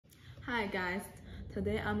Hi guys,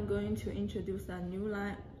 today I'm going to introduce a new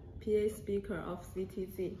line PA speaker of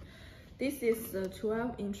CTZ. This is the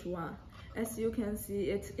 12-inch one. As you can see,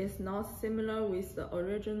 it is not similar with the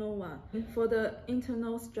original one. For the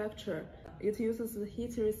internal structure, it uses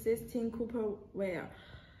heat-resisting copper wire,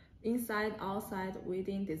 inside-outside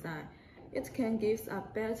within design. It can give a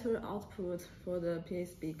better output for the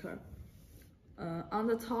PA speaker. On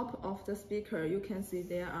the top of the speaker, you can see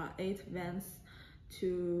there are 8 vents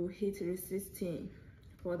to heat resisting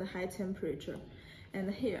for the high temperature, and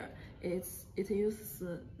here it uses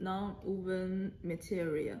non-woven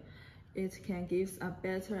material. It can give a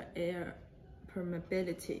better air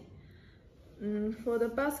permeability. For the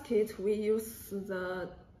basket, we use the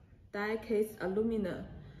die-cast aluminum.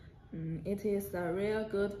 It is a real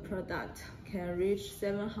good product, can reach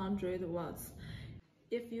 700 watts.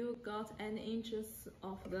 If you got any interest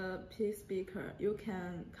of the PA speaker, you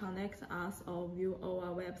can connect us or view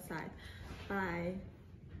our website. Bye.